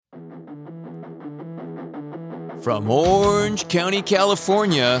From Orange County,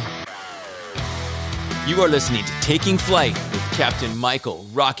 California, you are listening to Taking Flight with Captain Michael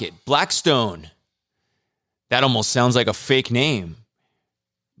Rocket Blackstone. That almost sounds like a fake name.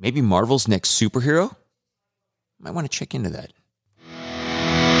 Maybe Marvel's next superhero? Might want to check into that.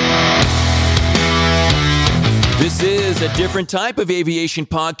 This is a different type of aviation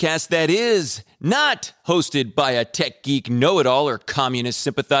podcast that is not hosted by a tech geek know-it-all or communist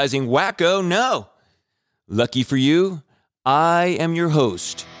sympathizing wacko, no. Lucky for you, I am your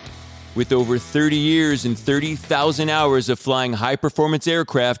host. With over 30 years and 30,000 hours of flying high-performance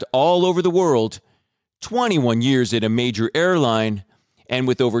aircraft all over the world, 21 years at a major airline, and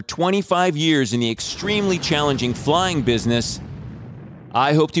with over 25 years in the extremely challenging flying business,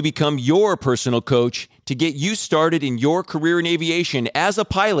 I hope to become your personal coach to get you started in your career in aviation as a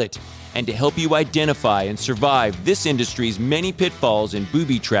pilot and to help you identify and survive this industry's many pitfalls and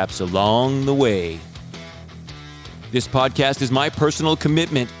booby traps along the way. This podcast is my personal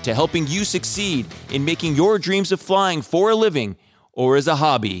commitment to helping you succeed in making your dreams of flying for a living or as a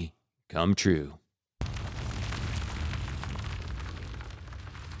hobby come true.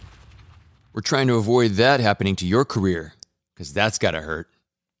 We're trying to avoid that happening to your career, because that's got to hurt.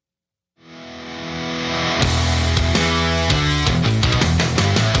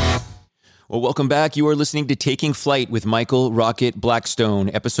 Well, welcome back. You are listening to Taking Flight with Michael Rocket Blackstone,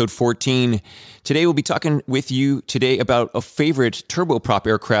 episode 14. Today, we'll be talking with you today about a favorite turboprop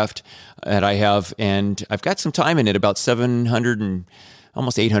aircraft that I have, and I've got some time in it, about 700 and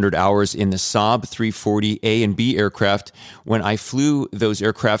almost 800 hours in the Saab 340 A and B aircraft when I flew those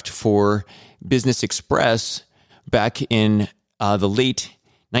aircraft for Business Express back in the late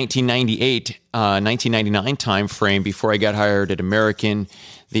 1998, 1999 time frame before I got hired at American.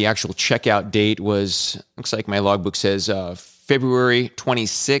 The actual checkout date was, looks like my logbook says, February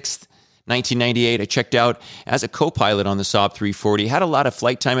 26th, 1998. I checked out as a co-pilot on the Saab 340. Had a lot of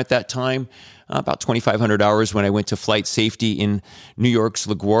flight time at that time, about 2,500 hours when I went to flight safety in New York's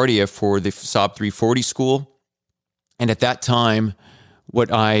LaGuardia for the Saab 340 school. And at that time,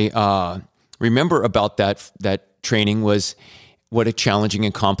 what I remember about that training was what a challenging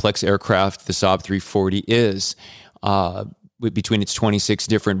and complex aircraft the Saab 340 is. Between its 26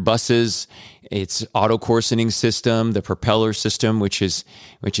 different buses, its auto coarsening system, the propeller system, which is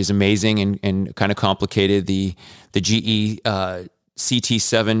amazing and kind of complicated, the GE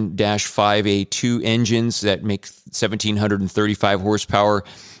CT7-5A2 engines that make 1,735 horsepower.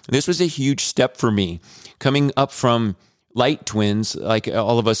 This was a huge step for me. Coming up from light twins, like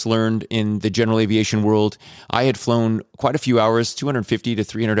all of us learned in the general aviation world, I had flown quite a few hours, 250 to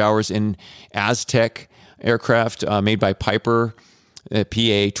 300 hours in Aztec aircraft made by Piper,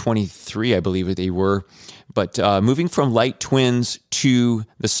 PA-23, I believe they were. But moving from light twins to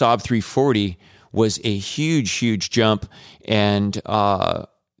the Saab 340 was a huge, huge jump. And the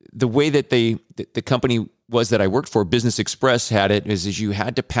way that the company was that I worked for, Business Express, had it is you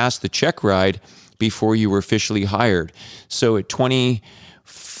had to pass the check ride before you were officially hired. So at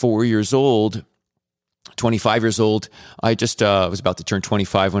 25 years old, I just was about to turn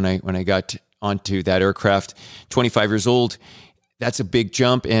 25 when I got onto that aircraft. 25 years old, that's a big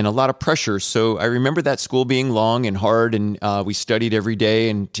jump and a lot of pressure. So I remember that school being long and hard, and we studied every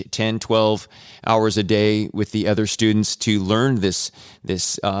day and 10, 12 hours a day with the other students to learn this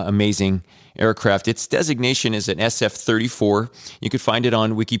amazing aircraft. Its designation is an SF-34. You could find it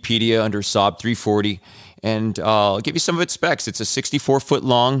on Wikipedia under Saab 340. And I'll give you some of its specs. It's a 64-foot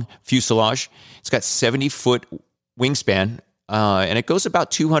long fuselage. It's got 70-foot wingspan. And it goes about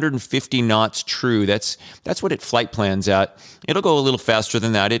 250 knots true. That's what it flight plans at. It'll go a little faster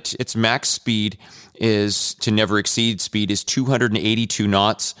than that. Its max speed is, to never exceed speed, is 282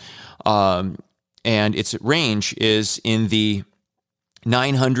 knots. And its range is in the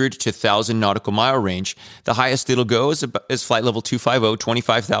 900 to 1,000 nautical mile range. The highest it'll go is flight level 250,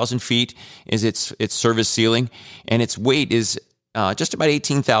 25,000 feet is its service ceiling. And its weight is just about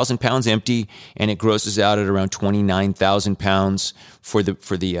 18,000 pounds empty, and it grosses out at around 29,000 pounds for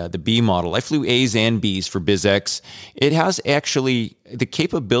the B model. I flew A's and B's for BizX. It has actually the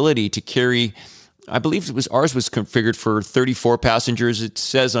capability to carry, I believe ours was configured for 34 passengers. It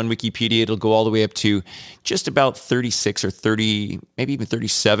says on Wikipedia it'll go all the way up to just about 36 or 30, maybe even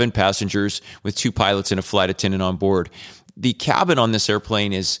 37 passengers with 2 pilots and a flight attendant on board. The cabin on this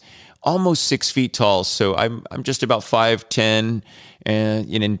airplane is almost 6 feet tall. So I'm just about 5'10",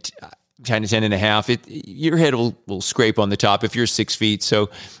 and 10 and a half. Your head will scrape on the top if you're 6 feet. So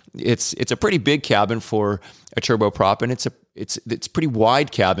it's a pretty big cabin for a turboprop, and it's pretty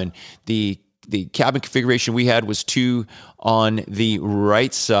wide cabin. The cabin configuration we had was 2 on the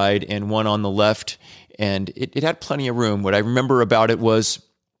right side and 1 on the left. and it had plenty of room. What I remember about it was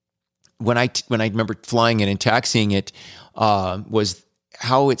when I remember flying it and taxiing it was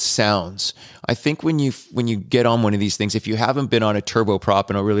how it sounds. I think when you get on one of these things, if you haven't been on a turboprop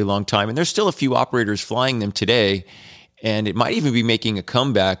in a really long time, and there's still a few operators flying them today, and it might even be making a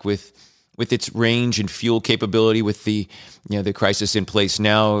comeback with its range and fuel capability, with the crisis in place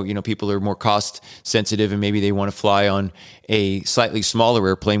now. People are more cost sensitive, and maybe they want to fly on a slightly smaller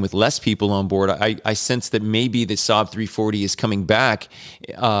airplane with less people on board. I sense that maybe the Saab 340 is coming back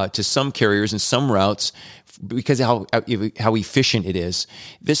to some carriers and some routes because of how efficient it is.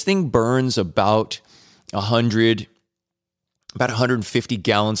 This thing burns about 150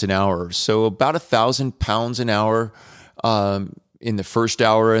 gallons an hour, so about 1,000 pounds an hour in the first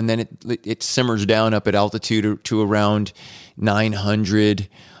hour, and then it simmers down up at altitude to around 900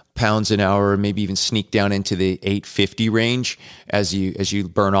 pounds an hour, maybe even sneak down into the 850 range as you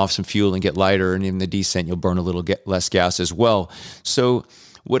burn off some fuel and get lighter, and in the descent you'll burn a little less gas as well. So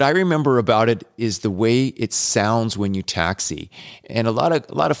what I remember about it is the way it sounds when you taxi, and a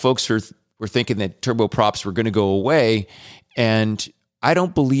lot of folks were thinking that turboprops were going to go away, and I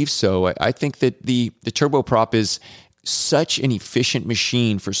don't believe so. I think that the turboprop is such an efficient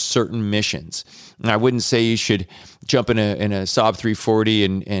machine for certain missions. And I wouldn't say you should jump in a Saab 340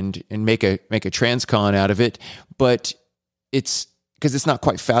 and make a transcon out of it, but it's because it's not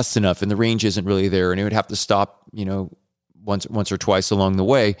quite fast enough and the range isn't really there, and it would have to stop, once or twice along the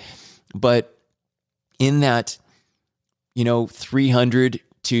way. But in that, 300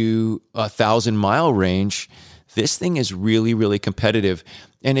 to 1,000 mile range, this thing is really, really competitive.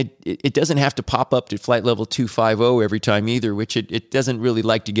 And it doesn't have to pop up to flight level 250 every time either, which it doesn't really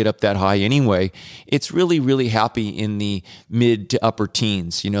like to get up that high anyway. It's really, really happy in the mid to upper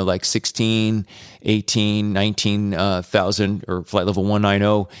teens, like 16, 18, 19,000 or flight level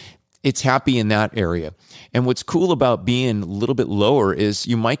 190. It's happy in that area. And what's cool about being a little bit lower is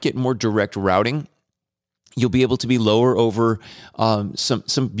you might get more direct routing. You'll be able to be lower over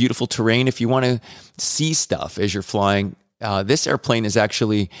some beautiful terrain if you want to see stuff as you're flying. This airplane is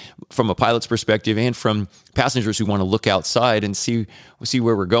actually, from a pilot's perspective and from passengers who want to look outside and see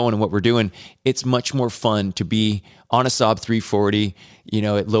where we're going and what we're doing, it's much more fun to be on a Saab 340,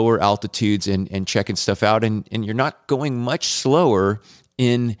 at lower altitudes and checking stuff out. And you're not going much slower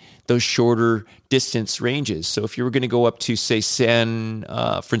in those shorter distance ranges. So if you were going to go up to, say, San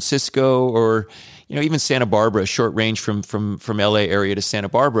Francisco or even Santa Barbara, short range from LA area to Santa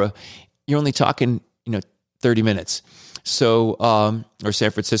Barbara, you're only talking 30 minutes. So or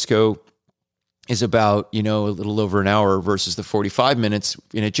San Francisco is about a little over an hour versus the 45 minutes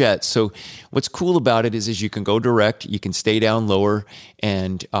in a jet. So what's cool about it is you can go direct, you can stay down lower,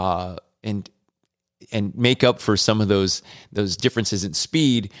 and make up for some of those differences in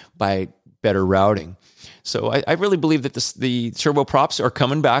speed by better routing. So I really believe that the turboprops are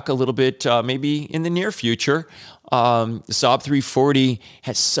coming back a little bit, maybe in the near future. The Saab 340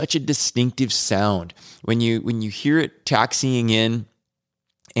 has such a distinctive sound. When you hear it taxiing in,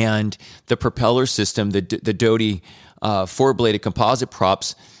 and the propeller system, the Doty 4-bladed composite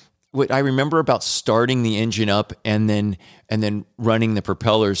props, what I remember about starting the engine up and then running the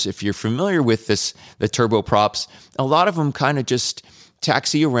propellers, if you're familiar with the turboprops, a lot of them kind of just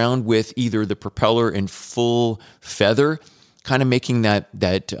taxi around with either the propeller in full feather, kind of making that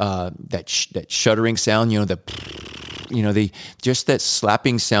shuddering sound, just that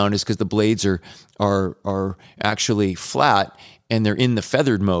slapping sound is because the blades are actually flat and they're in the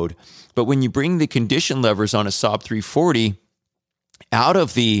feathered mode. But when you bring the condition levers on a Saab 340 out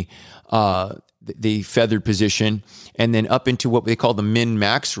of the feathered position and then up into what they call the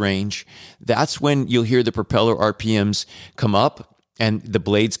min-max range, that's when you'll hear the propeller RPMs come up and the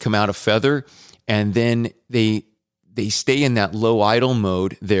blades come out of feather, and then they stay in that low idle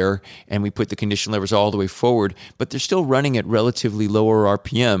mode there, and we put the condition levers all the way forward, but they're still running at relatively lower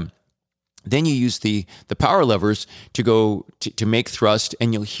RPM. Then you use the power levers to go to make thrust,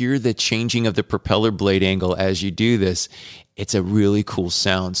 and you'll hear the changing of the propeller blade angle as you do this. It's a really cool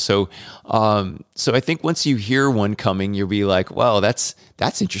sound. So I think once you hear one coming, you'll be like, wow, that's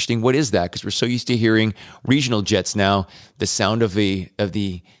interesting. What is that? Because we're so used to hearing regional jets now. The sound of the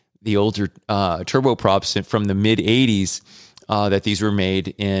older turboprops from the mid 80s that these were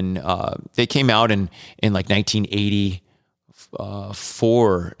made in. They came out in like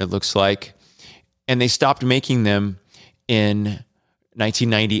 1984, it looks like, and they stopped making them in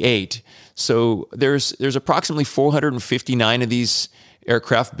 1998. So there's approximately 459 of these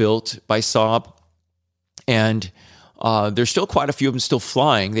aircraft built by Saab, and there's still quite a few of them still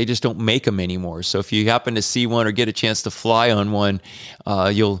flying. They just don't make them anymore. So if you happen to see one or get a chance to fly on one,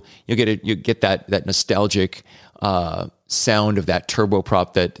 you'll get that nostalgic sound of that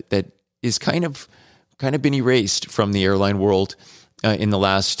turboprop that is kind of been erased from the airline world in the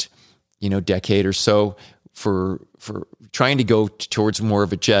last decade or so for trying to go towards more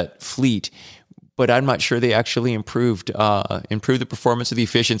of a jet fleet. But I'm not sure they actually improved the performance of the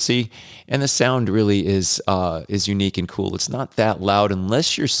efficiency, and the sound really is unique and cool. It's not that loud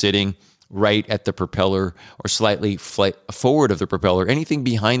unless you're sitting right at the propeller or slightly forward of the propeller. Anything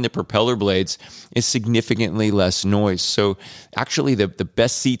behind the propeller blades is significantly less noise. So actually the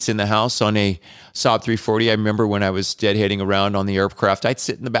best seats in the house on a Saab 340, I remember when I was deadheading around on the aircraft, I'd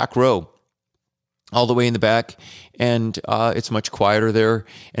sit in the back row, all the way in the back, and it's much quieter there.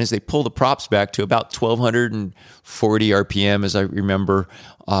 And as they pull the props back to about 1,240 RPM, as I remember,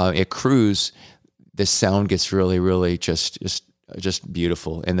 at cruise, the sound gets really, really just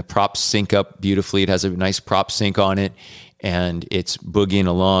beautiful. And the props sync up beautifully. It has a nice prop sync on it, and it's boogieing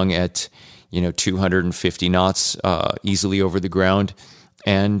along at 250 knots easily over the ground,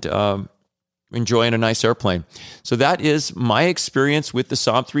 and enjoying a nice airplane. So that is my experience with the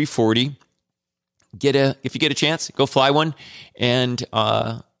Saab 340. If you get a chance, go fly one, and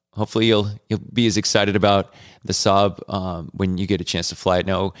hopefully you'll be as excited about the Saab when you get a chance to fly it.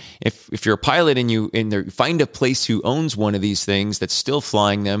 Now, if you're a pilot and you find a place who owns one of these things that's still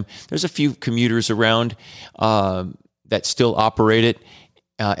flying them, there's a few commuters around that still operate it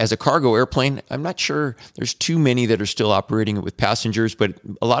as a cargo airplane. I'm not sure there's too many that are still operating it with passengers, but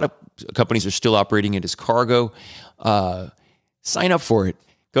a lot of companies are still operating it as cargo. Sign up for it.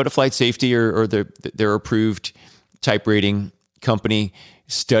 Go to Flight Safety or their approved type rating company.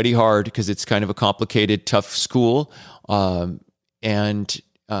 Study hard because it's kind of a complicated, tough school, and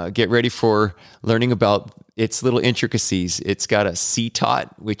get ready for learning about its little intricacies. It's got a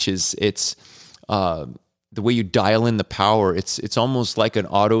CTOT, which is the way you dial in the power. It's almost like an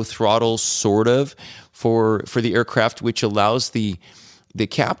auto throttle sort of for the aircraft, which allows the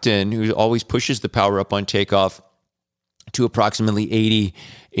captain, who always pushes the power up on takeoff, to approximately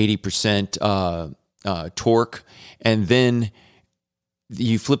 80% torque. And then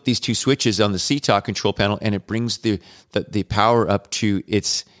you flip these two switches on the CTOT control panel, and it brings the power up to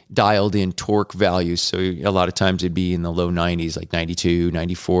its dialed in torque values. So a lot of times it'd be in the low 90s, like 92,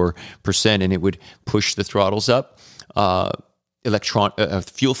 94%, and it would push the throttles up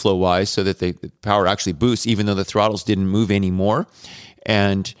fuel flow wise, so that the power actually boosts, even though the throttles didn't move anymore.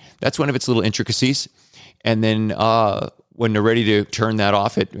 And that's one of its little intricacies. And then when they're ready to turn that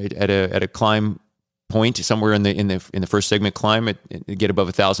off at a climb point somewhere in the first segment climb, get above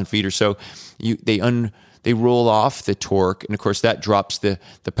 1,000 feet or so, they roll off the torque, and of course that drops the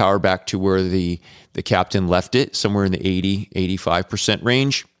power back to where the captain left it, somewhere in the 80-85%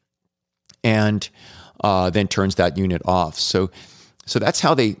 range, and then turns that unit off. So that's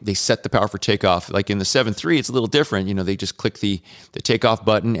how they set the power for takeoff. Like in the 7.3, it's a little different. They just click the takeoff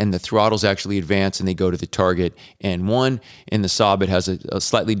button, and the throttles actually advance, and they go to the target. And one in the Saab, it has a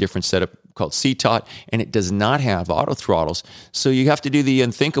slightly different setup called CTOT, and it does not have auto throttles. So you have to do the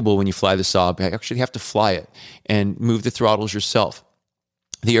unthinkable when you fly the Saab. You actually have to fly it and move the throttles yourself.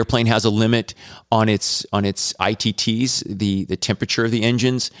 The airplane has a limit on its ITTs, the temperature of the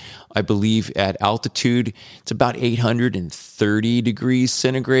engines. I believe at altitude, it's about 830 degrees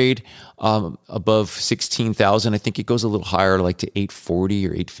centigrade. Above 16,000, I think it goes a little higher, like to 840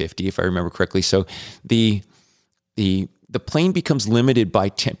 or 850, if I remember correctly. So the plane becomes limited by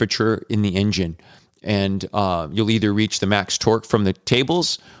temperature in the engine, and you'll either reach the max torque from the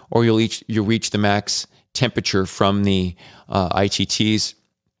tables, or you'll reach the max temperature from the ITTs.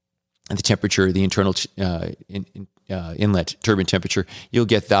 And the temperature, the internal inlet turbine temperature, you'll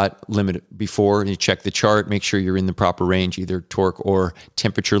get that limit before you check the chart. Make sure you're in the proper range, either torque or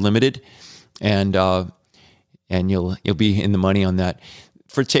temperature limited, and you'll be in the money on that.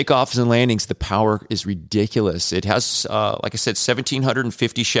 For takeoffs and landings, the power is ridiculous. It has, like I said,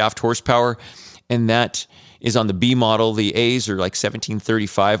 1,750 shaft horsepower, and that is on the B model. The A's are like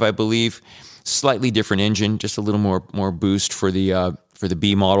 1,735, I believe. Slightly different engine, just a little more boost for the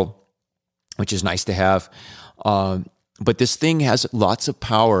B model, which is nice to have. But this thing has lots of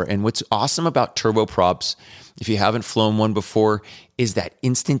power. And what's awesome about turboprops, if you haven't flown one before, is that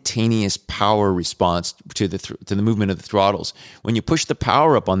instantaneous power response to the movement of the throttles. When you push the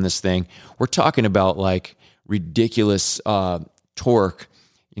power up on this thing, we're talking about like ridiculous torque.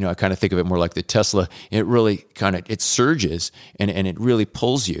 I kind of think of it more like the Tesla. It really it surges and it really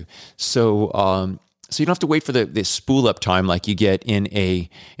pulls you. So you don't have to wait for the spool up time like you get in a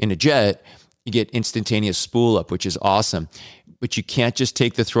jet. you get instantaneous spool up, which is awesome. But you can't just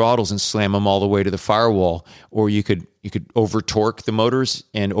take the throttles and slam them all the way to the firewall, or you could over torque the motors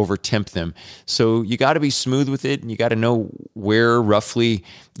and over temp them. So you got to be smooth with it, and you got to know where roughly,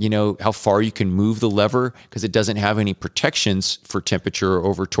 how far you can move the lever, because it doesn't have any protections for temperature or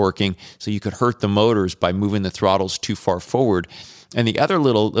over torquing. So you could hurt the motors by moving the throttles too far forward. And the other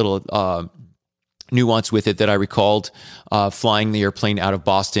little nuance with it that I recalled flying the airplane out of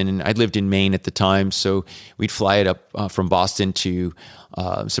Boston, and I lived in Maine at the time, so we'd fly it up from Boston to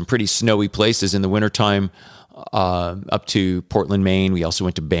some pretty snowy places in the wintertime, up to Portland, Maine. We also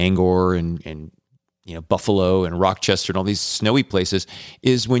went to Bangor and Buffalo and Rochester and all these snowy places.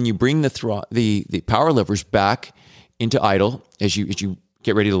 Is when you bring the power levers back into idle as you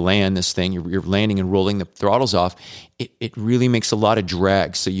get ready to land this thing, you're landing and rolling the throttles off, it really makes a lot of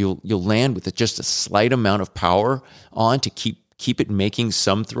drag. So you'll land with just a slight amount of power on to keep it making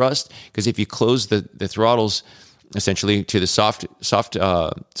some thrust. Because if you close the throttles essentially to the soft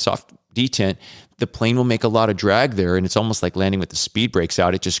detent, the plane will make a lot of drag there, and it's almost like landing with the speed brakes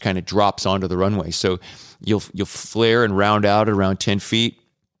out. It just kind of drops onto the runway. So you'll flare and round out at around 10 feet.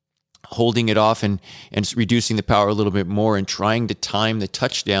 Holding it off and reducing the power a little bit more, and trying to time the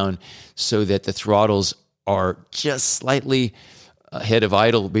touchdown so that the throttles are just slightly ahead of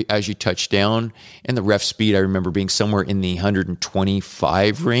idle as you touch down. And the ref speed, I remember being somewhere in the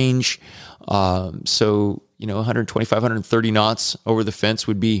 125 range. So 125, 130 knots over the fence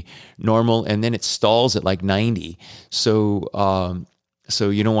would be normal, and then it stalls at like 90. So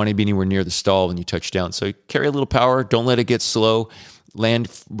you don't want to be anywhere near the stall when you touch down. So carry a little power. Don't let it get slow. Land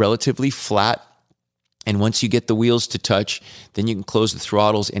relatively flat, and once you get the wheels to touch, then you can close the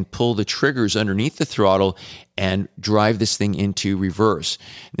throttles and pull the triggers underneath the throttle and drive this thing into reverse.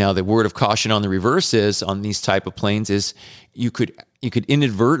 Now, the word of caution on the reverse is, on these type of planes, is you could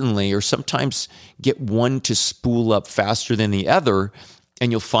inadvertently or sometimes get one to spool up faster than the other,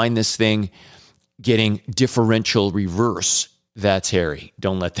 and you'll find this thing getting differential reverse. That's hairy.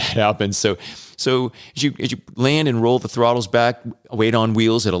 Don't let that happen. So as you land and roll the throttles back, weight on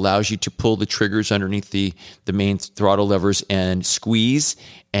wheels, it allows you to pull the triggers underneath the main throttle levers and squeeze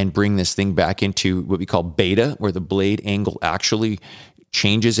and bring this thing back into what we call beta, where the blade angle actually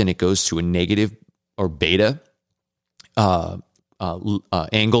changes and it goes to a negative or beta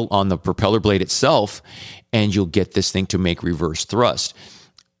angle on the propeller blade itself, and you'll get this thing to make reverse thrust.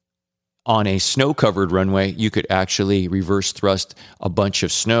 On a snow-covered runway, you could actually reverse thrust a bunch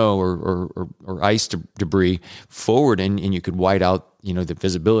of snow or ice debris forward, and you could white out the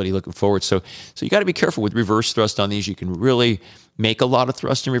visibility looking forward. So you got to be careful with reverse thrust on these. You can really make a lot of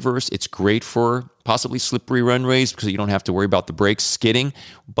thrust in reverse. It's great for possibly slippery runways because you don't have to worry about the brakes skidding,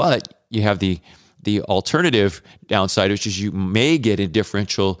 but you have the alternative downside, which is you may get a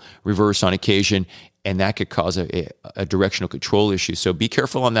differential reverse on occasion, and that could cause a directional control issue. So be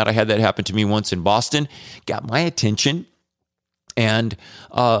careful on that. I had that happen to me once in Boston. Got my attention. And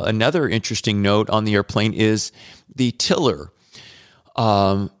another interesting note on the airplane is the tiller.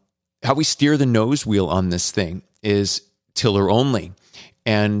 How we steer the nose wheel on this thing is tiller only.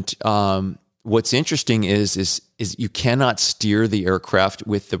 And what's interesting is you cannot steer the aircraft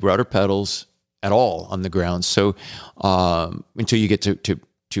with the rudder pedals at all on the ground. So until you get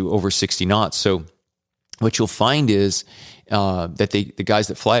to over 60 knots. So what you'll find is that the guys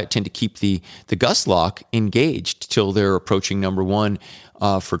that fly it tend to keep the gust lock engaged till they're approaching number one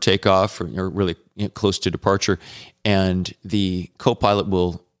for takeoff or really close to departure, and the co-pilot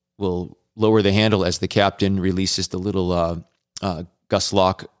will lower the handle as the captain releases the little gust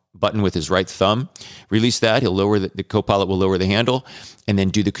lock button with his right thumb. Release that, he'll lower the co-pilot will lower the handle, and then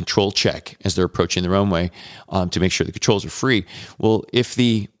do the control check as they're approaching the runway to make sure the controls are free. Well, if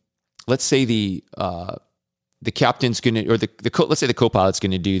let's say the captain's going to, or let's say the co-pilot's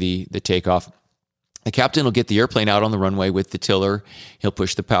going to do the takeoff. The captain will get the airplane out on the runway with the tiller. He'll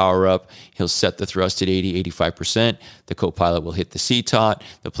push the power up. He'll set the thrust at 80, 85%. The co-pilot will hit the CTOT.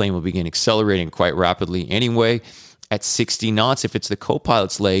 The plane will begin accelerating quite rapidly anyway. At 60 knots, if it's the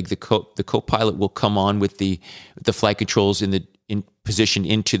co-pilot's leg, the co-pilot will come on with the flight controls in position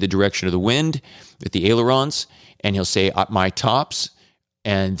into the direction of the wind with the ailerons, and he'll say, my tops.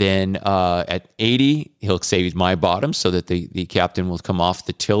 And then at 80, he'll say my bottom, so that the captain will come off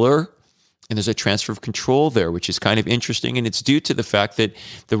the tiller. And there's a transfer of control there, which is kind of interesting. And it's due to the fact that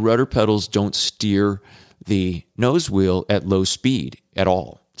the rudder pedals don't steer the nose wheel at low speed at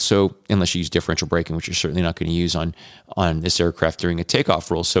all. So unless you use differential braking, which you're certainly not going to use on this aircraft during a takeoff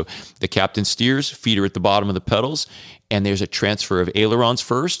roll. So the captain steers, feet are at the bottom of the pedals, and there's a transfer of ailerons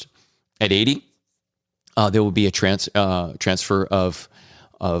first at 80. There will be a transfer of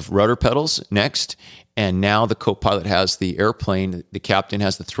rudder pedals next. And now the co-pilot has the airplane, the captain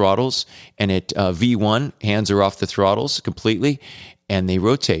has the throttles, and at V1, hands are off the throttles completely, and they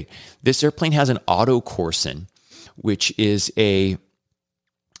rotate. This airplane has an autocorson, which is an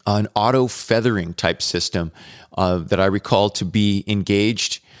auto feathering type system that I recall to be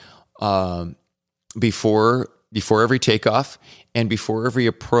engaged before every takeoff and before every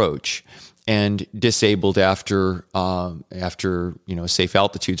approach, and disabled after safe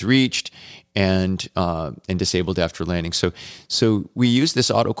altitudes reached, and disabled after landing. So we use this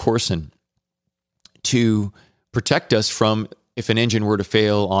autocorson to protect us from, if an engine were to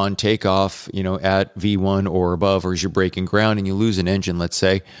fail on takeoff, at V1 or above, or as you're breaking ground and you lose an engine, let's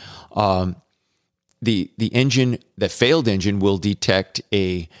say, the engine, that failed engine, will detect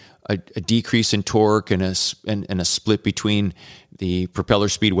a decrease in torque and a split between the propeller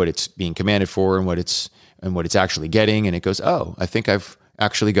speed, what it's being commanded for, and what it's actually getting, and it goes, oh, I think I've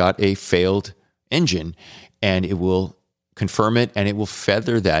actually got a failed engine, and it will confirm it, and it will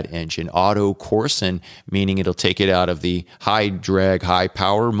feather that engine. Autocorson, meaning it'll take it out of the high drag, high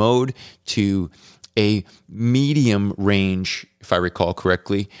power mode to a medium range, if I recall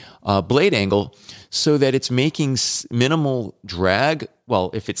correctly, blade angle, so that it's making minimal drag. Well,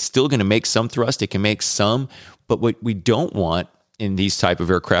 if it's still going to make some thrust, it can make some, but what we don't want in these type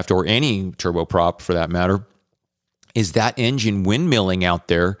of aircraft, or any turboprop for that matter, is that engine windmilling out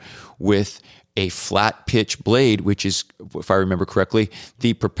there with a flat pitch blade, which is, if I remember correctly,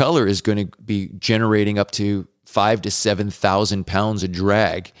 the propeller is going to be generating up to 5,000 to 7,000 pounds of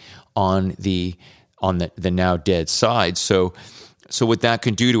drag on the now dead side. So what that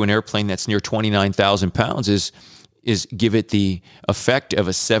can do to an airplane that's near 29,000 pounds is give it the effect of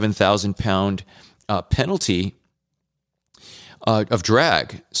a 7,000 pound penalty of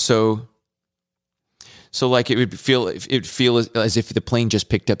drag. So like it would feel as if the plane just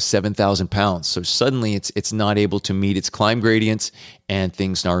picked up 7,000 pounds. So suddenly it's not able to meet its climb gradients, and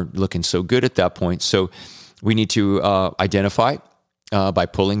things aren't looking so good at that point. So we need to identify by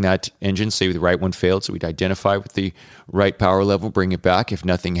pulling that engine. Say the right one failed, so we'd identify with the right power level, bring it back. If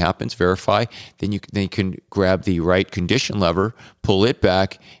nothing happens, verify. Then you can grab the right condition lever, pull it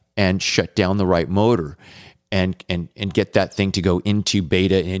back, and shut down the right motor. And get that thing to go into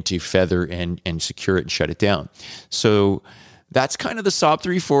beta, into feather, and secure it and shut it down. So that's kind of the Saab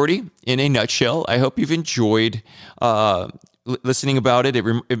 340 in a nutshell. I hope you've enjoyed listening about it.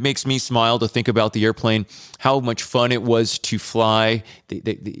 It makes me smile to think about the airplane, how much fun it was to fly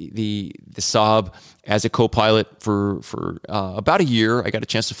the Saab as a co-pilot for about a year. I got a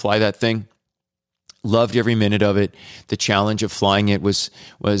chance to fly that thing. Loved every minute of it. The challenge of flying it was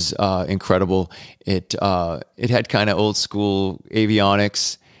incredible. It had kind of old school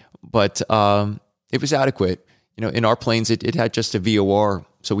avionics, but it was adequate. In our planes, it had just a VOR,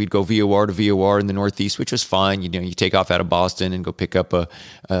 so we'd go VOR to VOR in the Northeast, which was fine. You take off out of Boston and go pick up a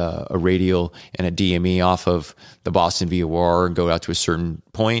radial and a DME off of the Boston VOR and go out to a certain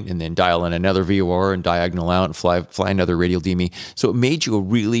point, and then dial in another VOR and diagonal out and fly another radial DME. So it made you a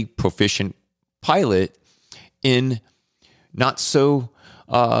really proficient pilot in not so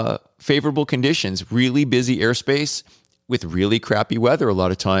favorable conditions, really busy airspace with really crappy weather a lot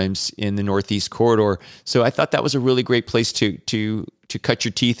of times in the Northeast corridor. So I thought that was a really great place to cut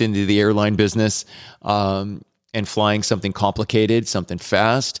your teeth into the airline business, and flying something complicated, something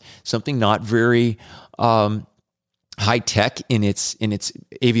fast, something not very high tech in its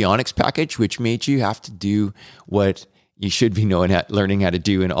avionics package, which made you have to do what you should be learning how to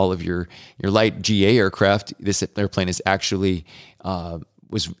do in all of your light GA aircraft. This airplane is actually,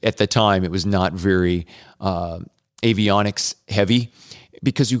 was at the time, it was not very avionics heavy,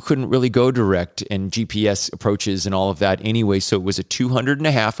 because you couldn't really go direct and GPS approaches and all of that anyway. So it was a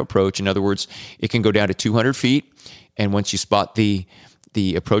 200.5 approach. In other words, it can go down to 200 feet. And once you spot the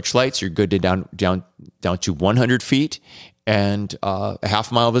approach lights, you're good to down to 100 feet and a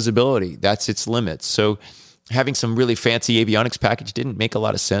half-mile visibility. That's its limits. So having some really fancy avionics package didn't make a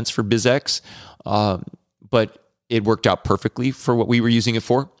lot of sense for BizX, but it worked out perfectly for what we were using it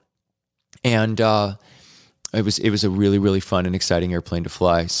for. And it was a really, really fun and exciting airplane to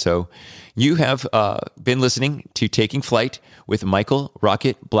fly. So you have been listening to Taking Flight with Michael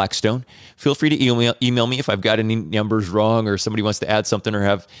Rocket Blackstone. Feel free to email me if I've got any numbers wrong, or somebody wants to add something or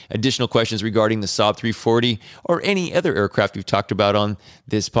have additional questions regarding the Saab 340 or any other aircraft we've talked about on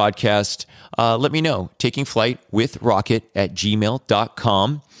this podcast. Let me know. Taking Flight with Rocket at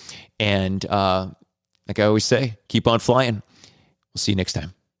gmail.com. And like I always say, keep on flying. We'll see you next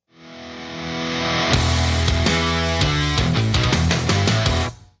time.